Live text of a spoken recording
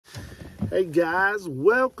Hey guys,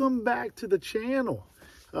 welcome back to the channel.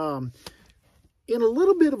 In a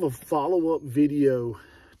little bit of a follow-up video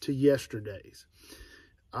to yesterday's,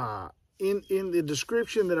 in the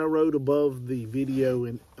description that I wrote above the video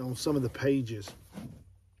and on some of the pages,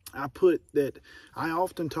 I put that I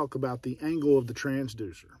often talk about the angle of the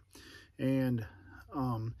transducer. And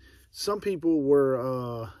some people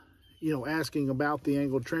were, asking about the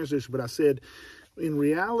angle of the transducer, but I said, in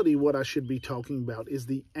reality, what I should be talking about is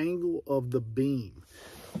the angle of the beam.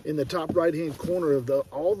 In the top right-hand corner of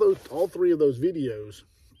all three of those videos,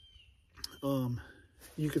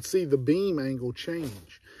 you could see the beam angle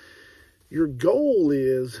change. Your goal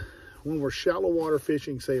is, when we're shallow water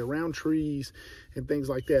fishing, say around trees and things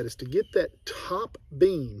like that, is to get that top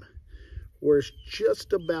beam where it's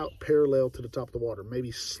just about parallel to the top of the water,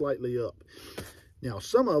 maybe slightly up. Now,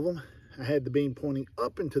 some of them, I had the beam pointing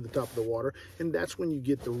up into the top of the water, and that's when you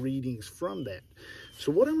get the readings from that.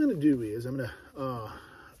 So what I'm going to do is I'm going to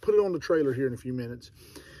put it on the trailer here in a few minutes,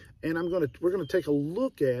 and we're going to take a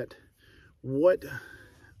look at what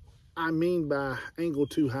I mean by angle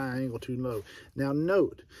too high, angle too low. Now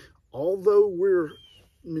note, although we're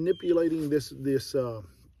manipulating this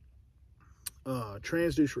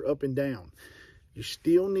transducer up and down, you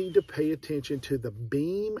still need to pay attention to the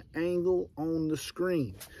beam angle on the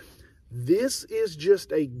screen. This is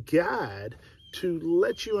just a guide to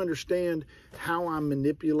let you understand how I'm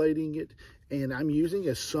manipulating it, and I'm using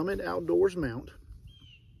a Summit Outdoors mount.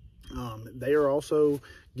 They are also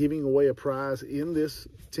giving away a prize in this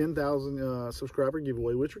 10,000 subscriber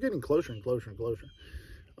giveaway, which we're getting closer and closer and closer.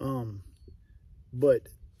 But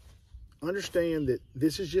understand that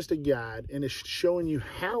this is just a guide, and it's showing you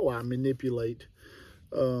how I manipulate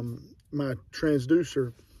my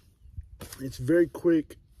transducer. It's very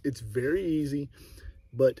quick. It's very easy,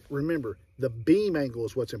 but remember, the beam angle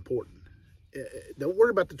is what's important. Don't worry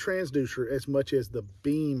about the transducer as much as the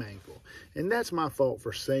beam angle. And that's my fault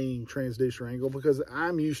for saying transducer angle, because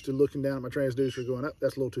I'm used to looking down at my transducer going, oh,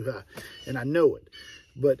 that's a little too high, and I know it.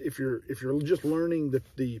 But if you're just learning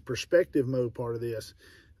the perspective mode part of this,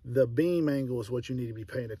 the beam angle is what you need to be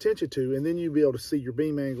paying attention to, and then you'll be able to see your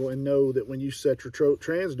beam angle and know that when you set your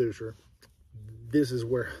transducer, this is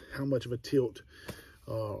how much of a tilt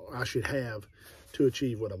I should have to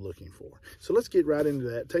achieve what I'm looking for. So let's get right into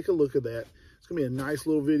that. Take a look at that. It's gonna be a nice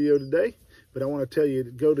little video today, but I want to tell you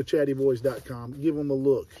to go to chattyboys.com, give them a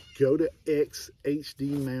look. Go to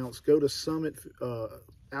XHD Mounts, go to Summit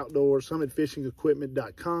Outdoors,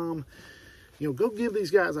 SummitFishingEquipment.com. Go give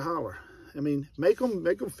these guys a holler. I mean, make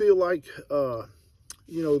them feel like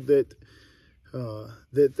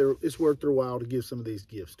that it's worth their while to give some of these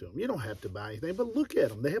gifts to them. You don't have to buy anything, but look at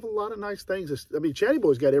them. They have a lot of nice things. I mean, Chatty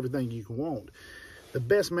Boy's got everything you can want. The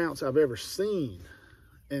best mounts I've ever seen,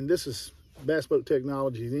 and this is Bass Boat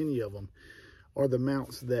Technologies, any of them, are the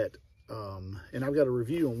mounts that, and I've got a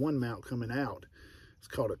review on one mount coming out. It's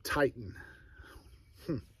called a Titan.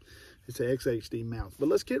 It's an XHD mount. But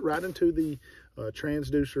let's get right into the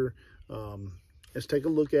transducer. Let's take a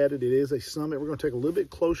look at it. It is a Summit. We're going to take a little bit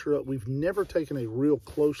closer up. We've never taken a real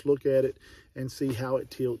close look at it and see how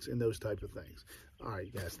it tilts and those types of things. All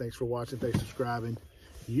right, guys, thanks for watching. Thanks for subscribing.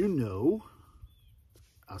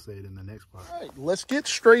 I'll say it in the next part. All right, let's get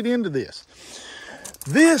straight into this.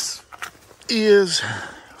 This is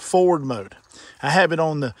forward mode. I have it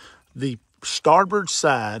on the starboard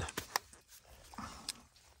side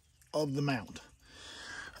of the mount.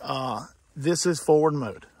 This is forward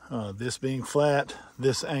mode. This being flat,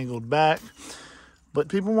 this angled back. But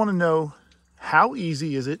people want to know, how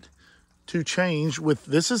easy is it to change with,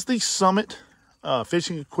 this is the Summit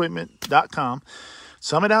FishingEquipment.com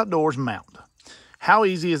Summit Outdoors mount. How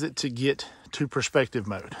easy is it to get to perspective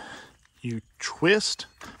mode? You twist,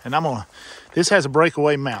 and this has a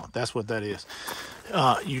breakaway mount. That's what that is.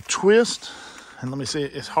 You twist, and let me see,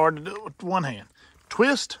 it's hard to do with one hand.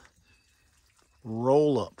 Twist,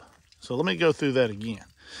 roll up. So let me go through that again.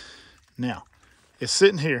 Now, it's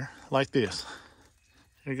sitting here like this.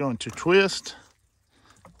 You're going to twist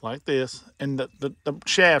like this, and the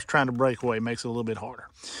shaft's trying to break away, makes it a little bit harder.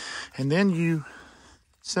 And then you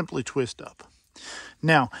simply twist up.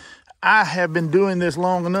 Now, I have been doing this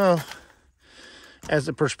long enough as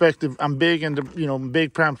a perspective. I'm big into,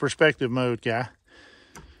 big prime perspective mode guy,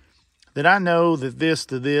 that I know that this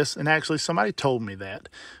to this, and actually somebody told me that,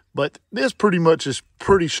 but this pretty much is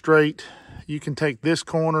pretty straight. You can take this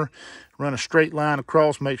corner, run a straight line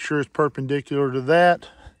across, make sure it's perpendicular to that,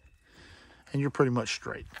 and you're pretty much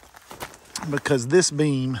straight. Because this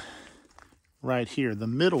beam right here, the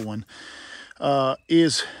middle one,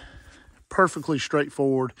 is perfectly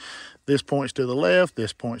straightforward. This points to the left,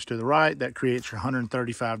 this points to the right. That creates your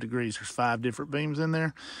 135 degrees. There's 5 different beams in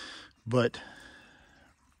there. But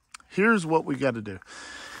here's what we got to do.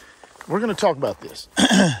 We're going to talk about this.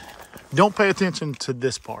 Don't pay attention to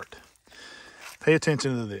this part. Pay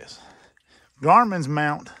attention to this. Garmin's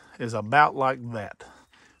mount is about like that,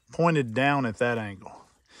 pointed down at that angle.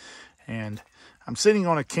 And I'm sitting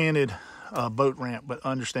on a canted boat ramp, but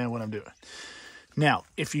understand what I'm doing. Now,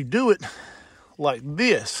 if you do it like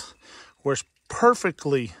this, where it's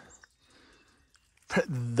perfectly,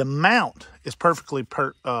 the mount is perfectly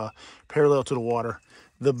parallel to the water,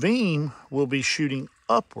 the beam will be shooting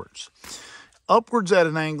upwards at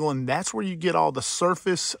an angle, and that's where you get all the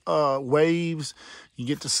surface waves. You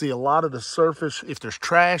get to see a lot of the surface. If there's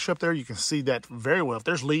trash up there, you can see that very well. If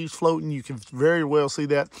there's leaves floating, you can very well see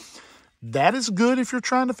that. That is good if you're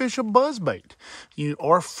trying to fish a buzzbait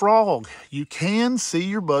or frog. You can see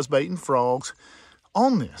your buzzbait and frogs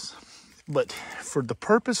on this. But for the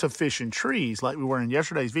purpose of fishing trees, like we were in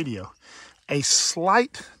yesterday's video, a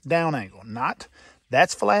slight down angle, not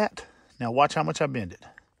that's flat. Now watch how much I bend it.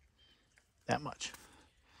 That much.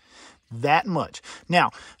 That much.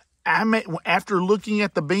 Now, after looking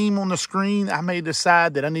at the beam on the screen, I may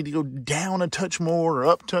decide that I need to go down a touch more or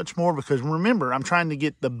up a touch more, because remember, I'm trying to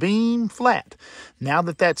get the beam flat. Now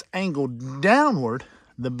that that's angled downward,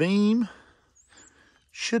 the beam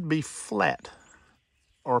should be flat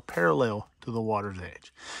or parallel to the water's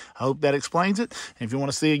edge. I hope that explains it. And if you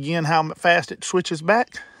want to see again how fast it switches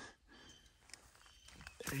back,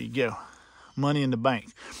 there you go. Money in the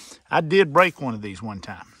bank. I did break one of these one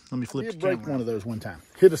time. Let me flip the camera. Break one of those one time.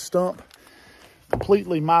 Hit a stump.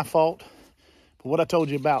 Completely my fault. But what I told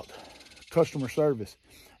you about customer service,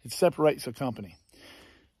 it separates a company.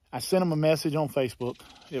 I sent him a message on Facebook.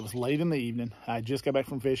 It was late in the evening. I just got back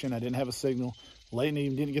from fishing. I didn't have a signal. Late in the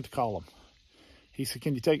evening, didn't get to call him. He said,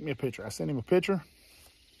 "Can you take me a picture?" I sent him a picture.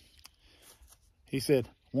 He said,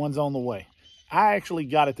 "One's on the way." I actually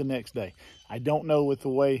got it the next day. I don't know with the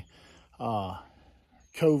way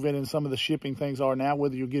COVID and some of the shipping things are now,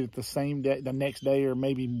 whether you'll get it the same day, the next day, or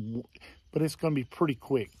maybe, but it's going to be pretty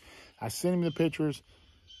quick. I sent him the pictures.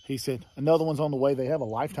 He said, "Another one's on the way." They have a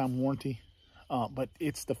lifetime warranty. But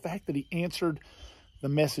it's the fact that he answered the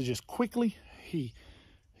messages quickly. He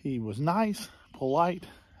was nice, polite.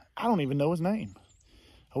 I don't even know his name.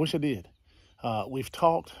 I wish I did. We've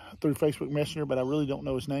talked through Facebook Messenger, but I really don't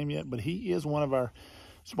know his name yet. But he is one of our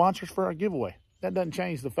sponsors for our giveaway. That doesn't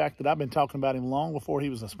change the fact that I've been talking about him long before he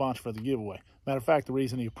was a sponsor for the giveaway. Matter of fact, the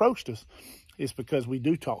reason he approached us is because we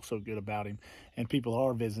do talk so good about him and people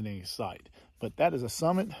are visiting his site. But that is a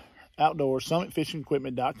Summit Outdoors,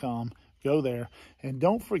 summitfishingequipment.com. Go there. And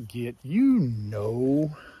don't forget, ring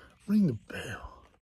the bell.